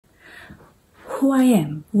who I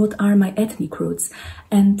am, what are my ethnic roots,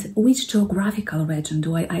 and which geographical region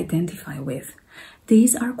do I identify with?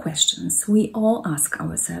 These are questions we all ask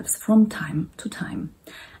ourselves from time to time.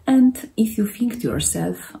 And if you think to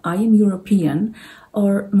yourself, I am European,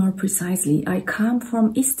 or more precisely, I come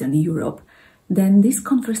from Eastern Europe, then this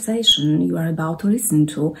conversation you are about to listen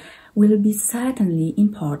to will be certainly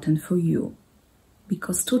important for you.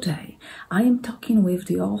 Because today I am talking with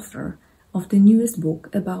the author of the newest book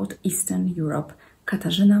about Eastern Europe,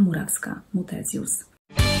 Katarzyna Murawska-Muthesius.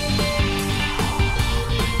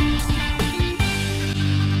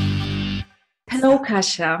 Hello,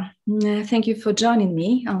 Kasia. Thank you for joining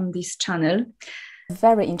me on this channel. A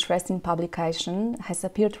very interesting publication has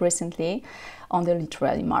appeared recently on the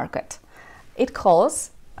literary market. It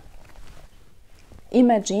calls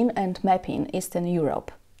Imaging and Mapping Eastern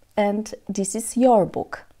Europe. And this is your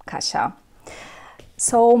book, Kasia.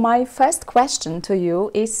 So my first question to you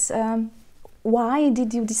is, why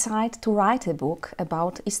did you decide to write a book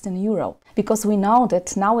about Eastern Europe? Because we know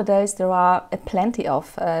that nowadays there are plenty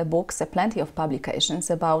of books, plenty of publications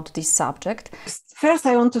about this subject. First,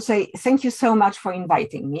 I want to say thank you so much for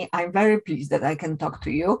inviting me. I'm very pleased that I can talk to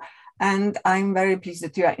you, and I'm very pleased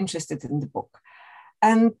that you are interested in the book.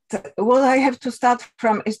 And what I have to start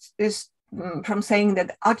from is from saying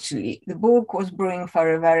that actually the book was brewing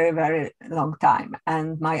for a very, very long time.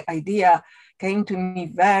 And my idea came to me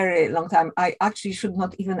very long time. I actually should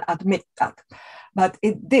not even admit that, but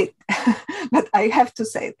it did. But I have to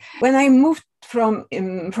say, when I moved from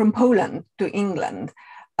Poland to England,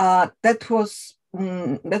 that was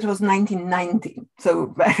 1990, so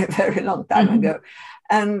very, very long time ago.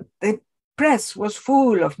 And the press was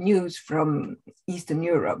full of news from Eastern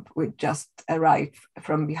Europe, which just arrived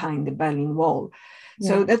from behind the Berlin Wall.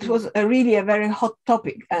 So that was really a very hot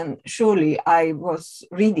topic. And surely I was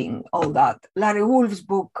reading all that. Larry Wolff's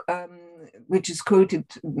book, which is quoted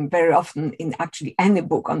very often in actually any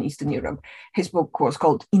book on Eastern Europe, his book was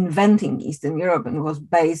called Inventing Eastern Europe and was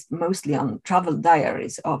based mostly on travel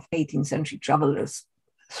diaries of 18th century travelers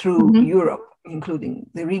through Europe, including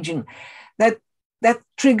the region. That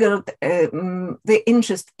triggered the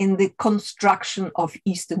interest in the construction of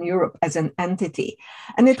Eastern Europe as an entity.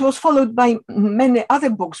 And it was followed by many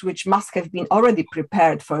other books which must have been already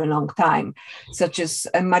prepared for a long time, such as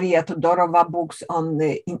Maria Todorova books on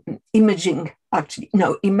the imagining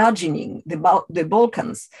the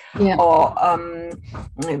Balkans, or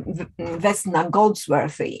Vesna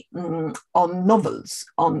Goldsworthy on novels,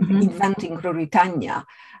 on inventing Ruritania.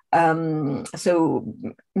 So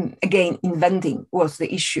again, inventing was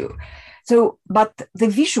the issue. So, but the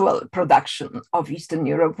visual production of Eastern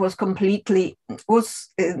Europe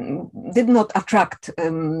did not attract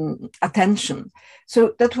attention.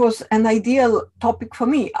 So that was an ideal topic for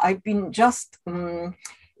me. I've been just,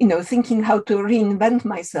 thinking how to reinvent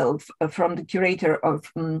myself from the curator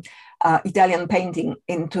of Italian painting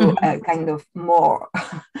into a kind of more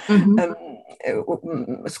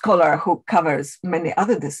scholar who covers many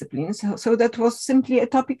other disciplines. So that was simply a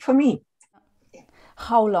topic for me.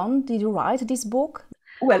 How long did you write this book?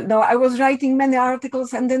 Well, no, I was writing many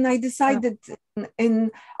articles, and then I decided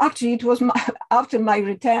actually it was after my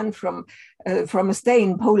return from a stay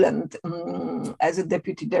in Poland as a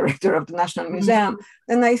deputy director of the National Museum,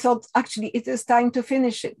 then I thought actually it is time to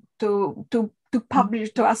finish it, to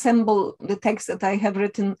publish, to assemble the text that I have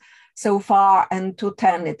written so far and to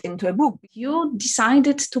turn it into a book. You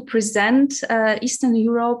decided to present Eastern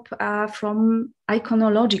Europe from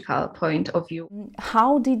iconological point of view.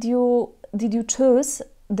 How did you choose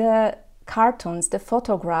the cartoons, the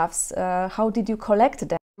photographs? How did you collect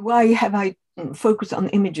them? Why have I focused on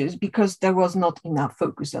images? Because there was not enough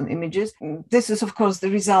focus on images. This is, of course, the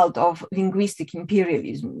result of linguistic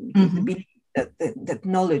imperialism, the belief that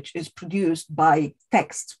knowledge is produced by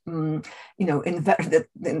text, that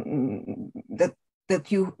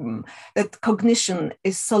cognition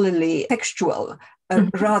is solely textual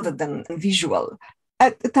rather than visual.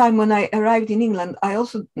 At the time when I arrived in England, I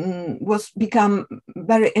also become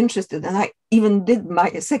very interested, and I even did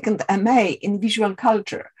my second MA in visual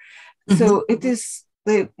culture. So it is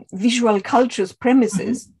the visual culture's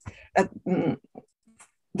premises that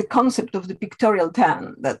the concept of the pictorial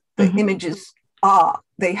turn, that the images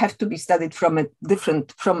they have to be studied from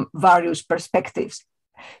various perspectives.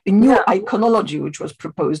 The new iconology, which was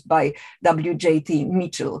proposed by W.J.T.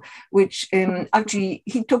 Mitchell, which actually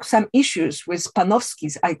he took some issues with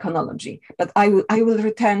Panofsky's iconology, but I will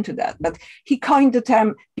return to that. But he coined the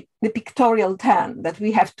term the pictorial turn, that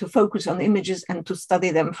we have to focus on images and to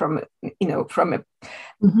study them from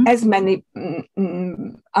as many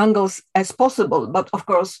angles as possible, but of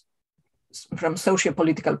course from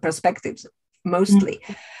socio-political perspectives. mostly,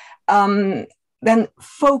 then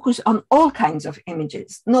focus on all kinds of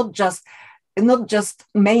images, not just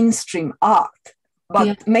mainstream art,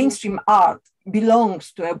 but mainstream art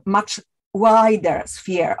belongs to a much wider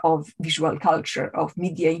sphere of visual culture, of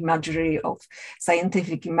media imagery, of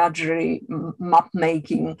scientific imagery, map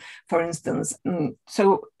making, for instance.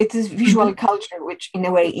 So it is visual culture which in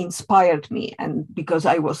a way inspired me, and because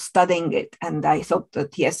I was studying it and I thought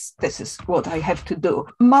that, yes, this is what I have to do.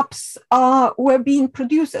 Maps were being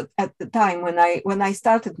produced at the time when I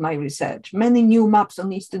started my research, many new maps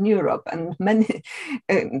on Eastern Europe, and many,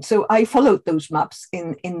 so I followed those maps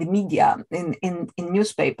in the media, in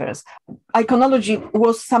newspapers. Iconology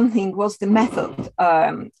was the method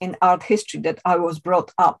in art history that I was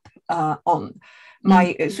brought up on.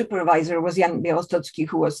 My supervisor was Jan Białostocki,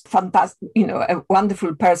 who was fantastic, a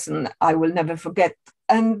wonderful person I will never forget.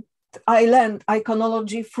 And I learned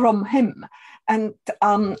iconology from him. And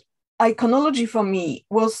iconology for me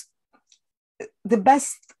was the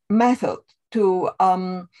best method to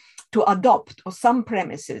adopt or some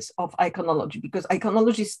premises of iconology, because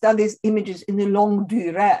iconology studies images in a longue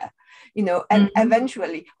durée. And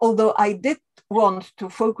eventually, although I did want to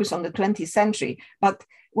focus on the 20th century, but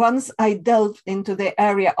once I delved into the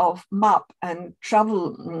area of map and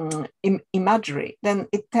travel imagery, then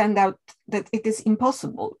it turned out that it is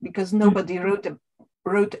impossible, because nobody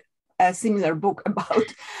wrote a similar book about.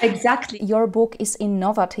 Exactly. Your book is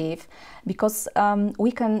innovative because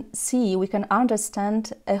we can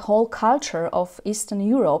understand a whole culture of Eastern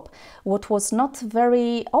Europe, what was not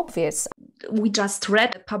very obvious. We just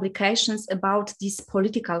read publications about this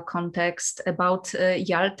political context, about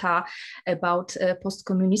Yalta, about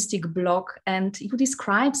post-communistic bloc, and you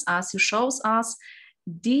shows us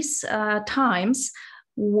these times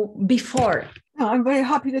before. No, I'm very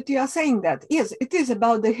happy that you are saying that. Yes, it is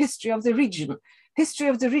about the history of the region. History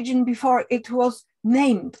of the region before it was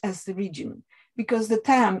named as the region, because the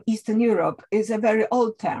term Eastern Europe is a very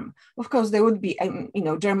old term. Of course, there would be,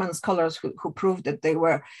 German scholars who proved that they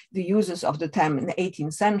were the users of the term in the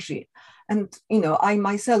 18th century. And, I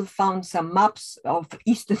myself found some maps of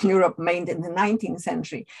Eastern Europe made in the 19th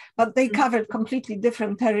century, but they covered completely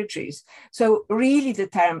different territories. So really the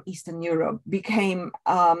term Eastern Europe became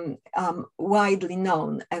widely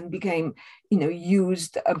known and became,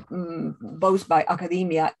 used both by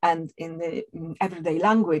academia and in the everyday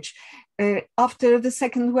language after the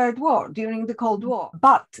Second World War, during the Cold War.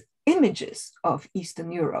 But images of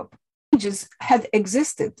Eastern Europe had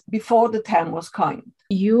existed before the term was coined.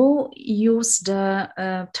 You use the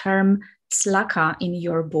term slaka in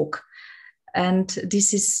your book, and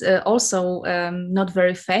this is also not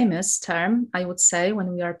very famous term, I would say,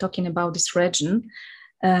 when we are talking about this region.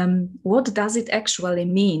 What does it actually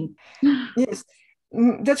mean? Yes,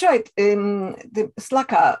 that's right. The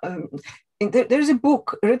slaka. There's a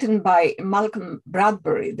book written by Malcolm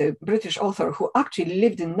Bradbury, the British author, who actually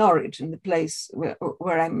lived in Norwich, in the place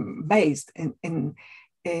where I'm based in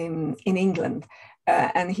England,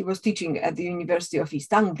 and he was teaching at the University of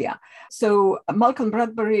East Anglia. So Malcolm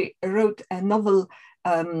Bradbury wrote a novel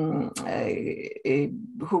who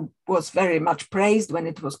was very much praised when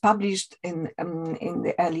it was published in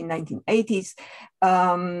the early 1980s.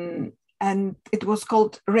 And it was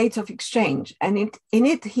called Rates of Exchange. And in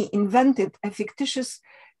it, he invented a fictitious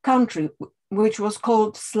country, which was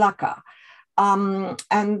called Slaka.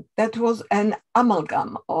 And that was an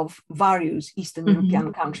amalgam of various Eastern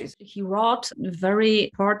European countries. He wrote a very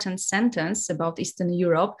important sentence about Eastern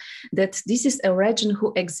Europe, that this is a region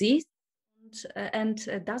who exists and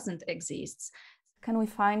doesn't exist. Can we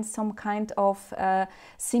find some kind of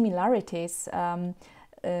similarities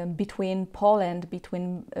between Poland,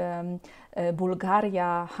 between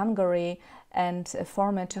Bulgaria, Hungary, and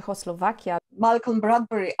former Czechoslovakia? Malcolm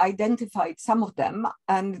Bradbury identified some of them,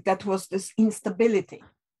 and that was this instability,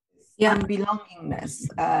 unbelongingness,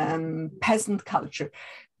 peasant culture,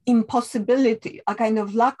 impossibility, a kind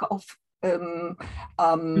of lack of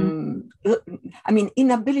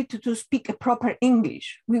inability to speak a proper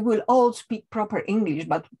English. We will all speak proper English,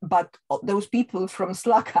 but those people from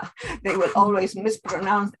Slaka, they will always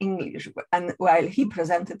mispronounce English. And while he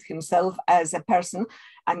presented himself as a person,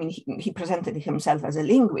 he presented himself as a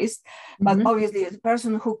linguist, but obviously as a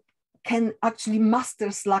person who can actually master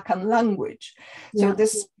Slakan language. So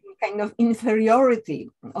this kind of inferiority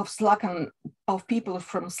of Slakan, of people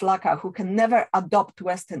from Slaka who can never adopt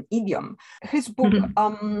Western idiom. His book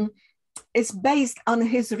is based on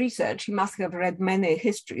his research. He must have read many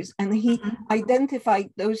histories, and he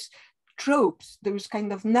identified those tropes, those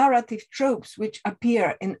kind of narrative tropes which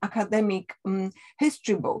appear in academic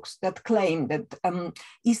history books that claim that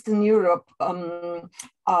Eastern Europe,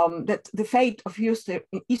 that the fate of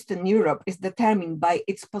Eastern Europe is determined by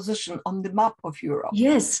its position on the map of Europe.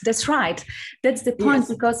 Yes, that's right. That's the point, Yes.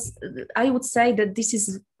 because I would say that this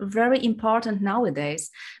is very important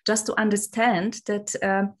nowadays, just to understand that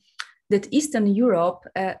that Eastern Europe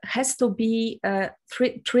has to be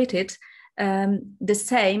treated the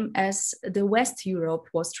same as the West Europe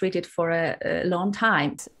was treated for a long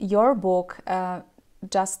time. Your book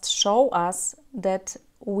just show us that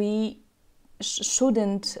we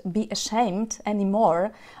shouldn't be ashamed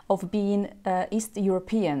anymore of being East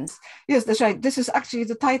Europeans. Yes, that's right. This is actually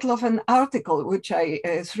the title of an article which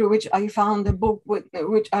through which I found a book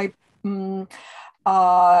through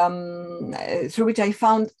which I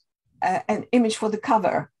found an image for the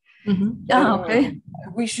cover. Okay.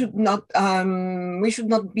 We should not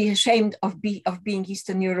be ashamed of being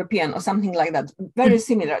Eastern European, or something like that. Very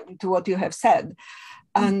similar to what you have said.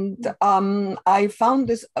 And I found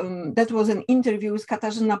this. That was an interview with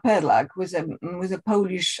Katarzyna who is a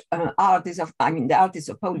Polish artist the artist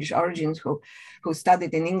of Polish origins who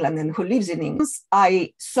studied in England and who lives in England.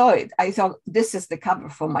 I saw it. I thought, this is the cover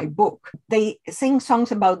for my book. They sing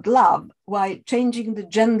songs about love while changing the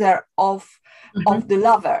gender of the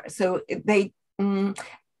lover. So the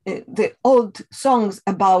old songs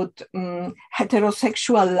about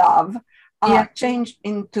heterosexual love are changed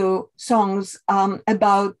into songs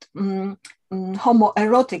about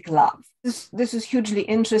homoerotic love. This is hugely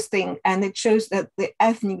interesting, and it shows that the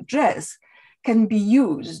ethnic dress can be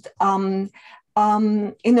used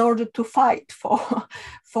in order to fight for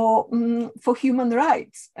human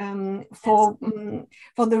rights, for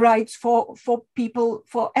the rights for people,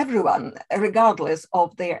 for everyone, regardless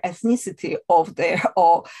of their ethnicity,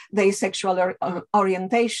 or their sexual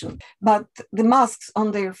orientation. But the masks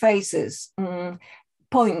on their faces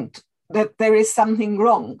point that there is something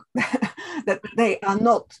wrong, that they are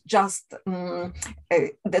not just,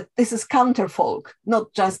 that this is counterfolk,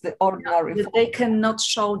 not just the ordinary folk. They cannot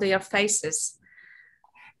show their faces.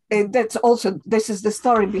 This is the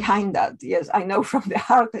story behind that. Yes, I know from the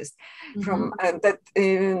artist, that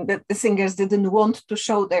the singers didn't want to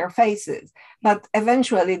show their faces, but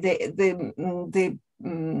eventually the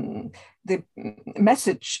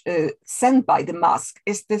message sent by the mask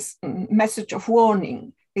is this message of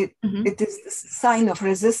warning. It is the sign of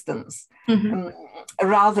resistance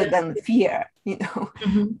rather than fear.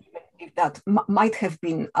 That might have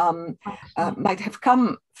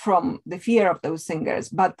come from the fear of those singers,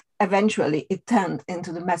 but eventually it turned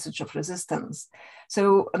into the message of resistance.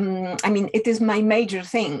 So, it is my major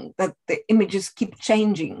thing that the images keep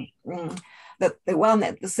changing, that the one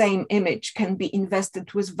and the same image can be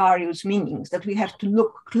invested with various meanings, that we have to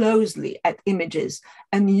look closely at images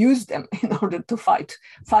and use them in order to fight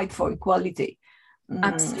for equality.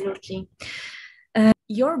 Absolutely.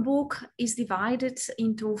 Your book is divided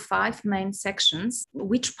into 5 main sections.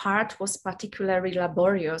 Which part was particularly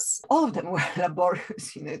laborious? All of them were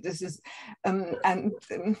laborious. This is,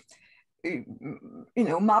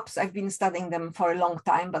 maps, I've been studying them for a long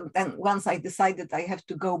time, but then once I decided I have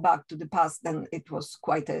to go back to the past, then it was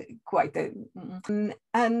quite a,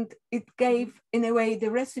 and it gave, in a way,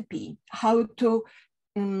 the recipe how to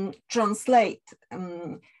translate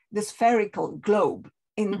the spherical globe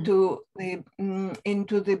into the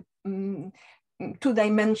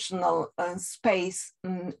two-dimensional space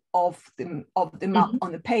of the map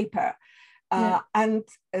on the paper. And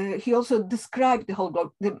he also described the whole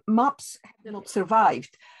globe. The maps have not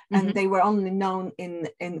survived, and they were only known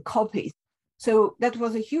in copies. So that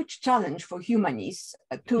was a huge challenge for humanists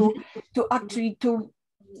to actually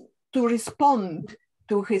respond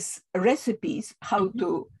to his recipes, how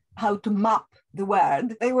to map the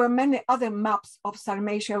world. There were many other maps of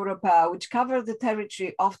Sarmatia Europa, which covered the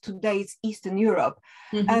territory of today's Eastern Europe,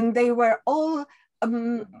 and they were all.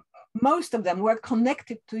 Most of them were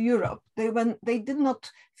connected to Europe. They did not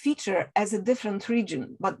feature as a different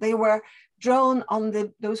region, but they were drawn on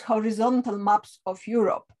those horizontal maps of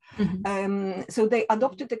Europe. So they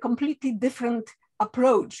adopted a completely different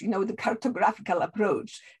approach, the cartographical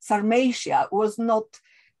approach. Sarmatia was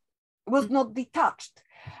not detached.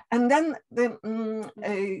 And then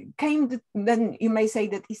then you may say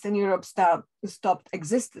that Eastern Europe stopped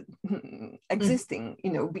existing,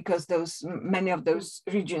 you know, because many of those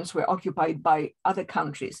regions were occupied by other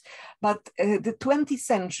countries. But the 20th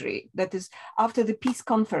century, that is after the peace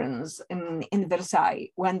conference in Versailles,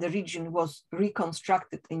 when the region was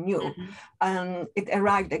reconstructed anew, and it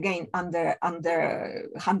arrived again under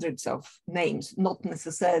hundreds of names, not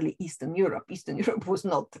necessarily Eastern Europe. Eastern Europe was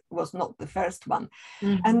not the first one.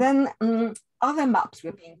 And then other maps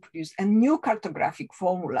were being produced, a new cartographic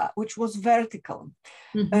formula, which was vertical,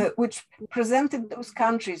 which presented those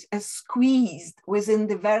countries as squeezed within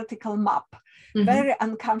the vertical map, very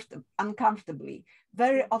uncomfortably,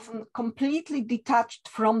 very often completely detached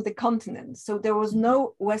from the continent. So there was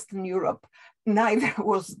no Western Europe, neither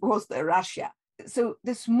was there Russia. So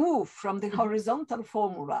this move from the horizontal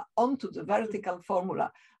formula onto the vertical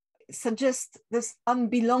formula suggests this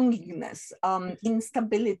unbelongingness,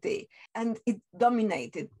 instability, and it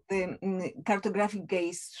dominated the cartographic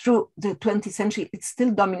gaze through the 20th century. It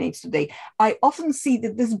still dominates today. I often see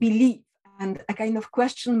that this belief and a kind of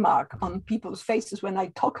question mark on people's faces when I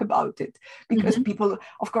talk about it, because people,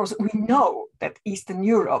 of course, we know that Eastern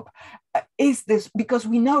Europe is this, because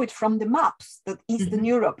we know it from the maps, that Eastern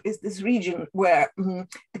Europe is this region where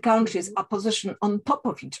the countries are positioned on top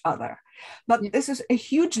of each other. But this is a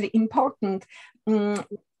hugely important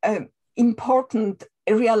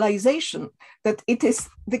realization that it is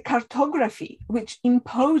the cartography which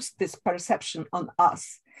imposed this perception on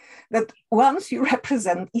us, that once you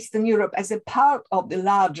represent Eastern Europe as a part of the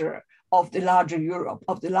larger Europe,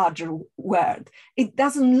 of the larger world, it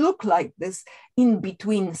doesn't look like this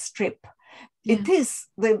in-between strip. It is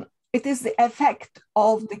the effect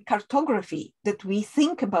of the cartography that we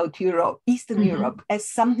think about Europe, Eastern Europe, as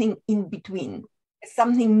something in between, as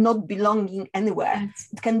something not belonging anywhere.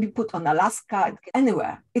 It can be put on Alaska,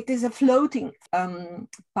 anywhere. It is a floating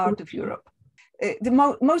part of Europe. The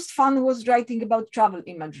most fun was writing about travel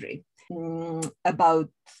imagery, about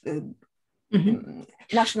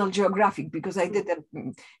National Geographic, because I did a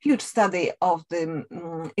huge study of the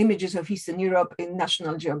images of Eastern Europe in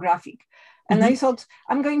National Geographic. And I thought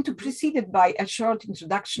I'm going to precede it by a short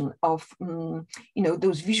introduction of,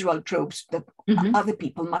 those visual tropes that other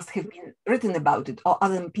people must have been written about it, or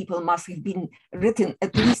other people must have been written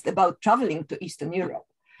at least about traveling to Eastern Europe.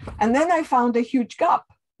 And then I found a huge gap.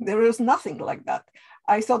 There was nothing like that.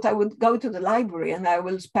 I thought I would go to the library and I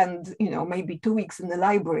will spend, maybe 2 weeks in the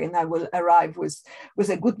library, and I will arrive with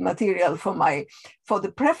a good material for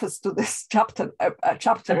the preface to this chapter, a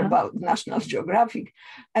chapter about National Geographic.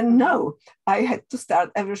 And no, I had to start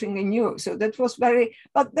everything anew. So that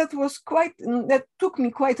took me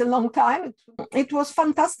quite a long time. It was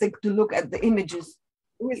fantastic to look at the images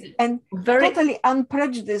with a totally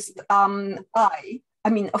unprejudiced eye. I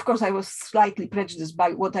mean, of course, I was slightly prejudiced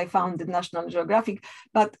by what I found in National Geographic,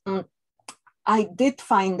 but I did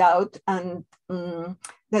find out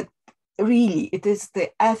that really it is the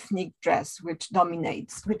ethnic dress which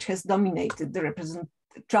has dominated the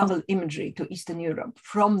travel imagery to Eastern Europe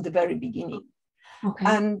from the very beginning. Okay.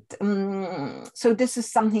 And so this is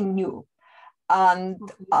something new. And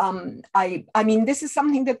I mean, this is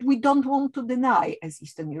something that we don't want to deny as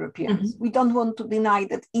Eastern Europeans. We don't want to deny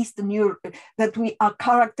that Eastern Europe, that we are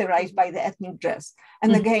characterized by the ethnic dress.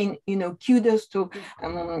 And again, kudos to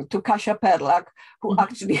Kasia Perlak, who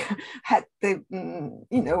actually had the,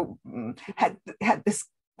 had this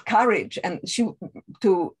courage and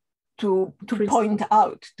to point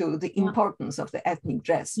out to the importance of the ethnic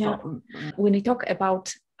dress. Yeah. When we talk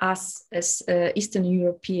about us as Eastern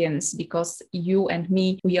Europeans, because you and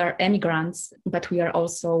me, we are emigrants, but we are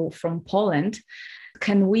also from Poland,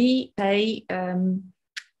 can we say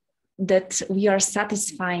that we are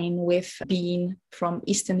satisfying with being from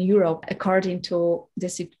Eastern Europe according to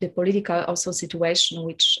the political also situation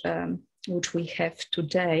which we have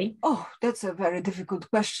today? Oh, that's a very difficult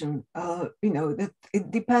question. That it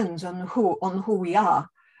depends on who we are.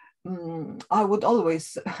 I would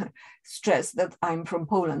always stress that I'm from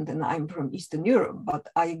Poland and I'm from Eastern Europe, but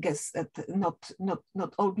I guess that not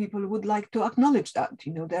all people would like to acknowledge that.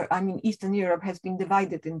 Eastern Europe has been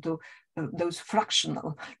divided into those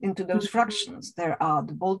fractions. There are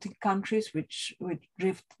the Baltic countries, which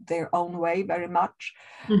drift their own way very much.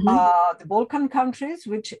 The Balkan countries,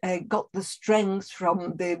 which got the strength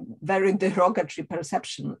from the very derogatory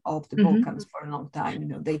perception of the Balkans for a long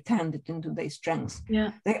time. They turned it into their strengths.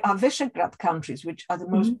 Yeah. They are Visegrad countries, which are the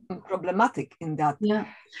most problematic in that. Yeah,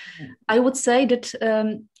 I would say that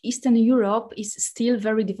Eastern Europe is still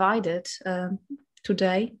very divided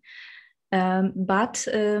today. But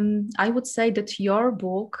I would say that your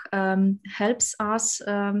book helps us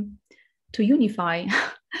to unify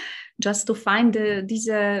just to find these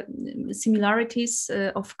similarities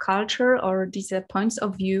of culture or these points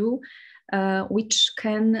of view, which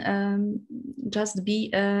can just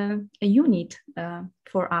be a unit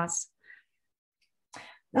for us.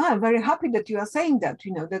 No, I'm very happy that you are saying that.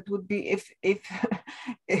 You know, that would be if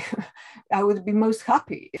I would be most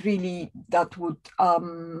happy. Really, that would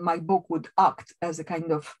my book would act as a kind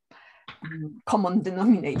of common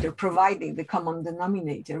denominator, providing the common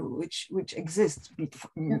denominator which exists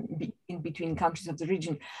in between countries of the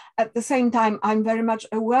region. At the same time, I'm very much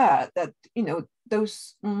aware that, you know,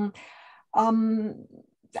 those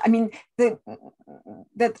I mean,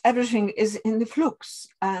 that everything is in the flux,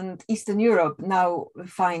 and Eastern Europe now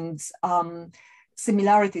finds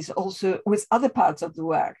similarities also with other parts of the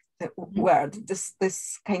world.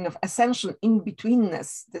 This kind of essential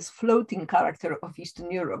in-betweenness, this floating character of Eastern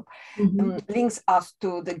Europe, links us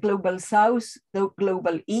to the global South, the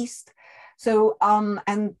global East. So,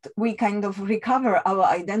 and we kind of recover our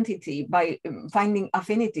identity by finding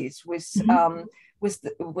affinities with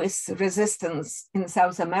resistance in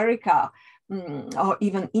South America or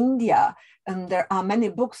even India. And there are many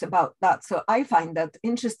books about that. So I find that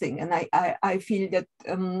interesting. And I feel that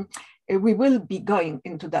we will be going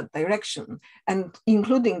into that direction, and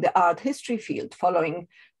including the art history field, following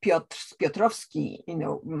Piotrowski, you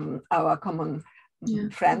know, our common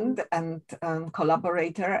friend and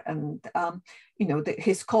collaborator, and you know,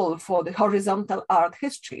 his call for the horizontal art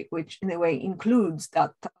history, which in a way includes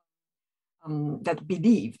that that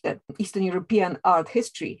belief that Eastern European art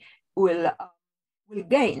history will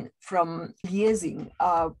gain from liaising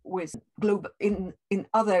with global in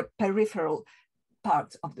other peripheral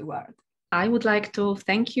parts of the world. I would like to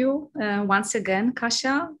thank you once again,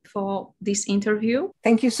 Kasia, for this interview.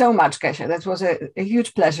 Thank you so much, Kasia. That was a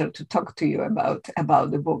huge pleasure to talk to you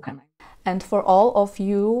about the book. And for all of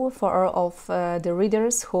you, for all of the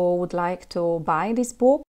readers who would like to buy this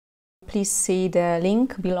book, please see the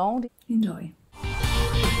link below. Enjoy.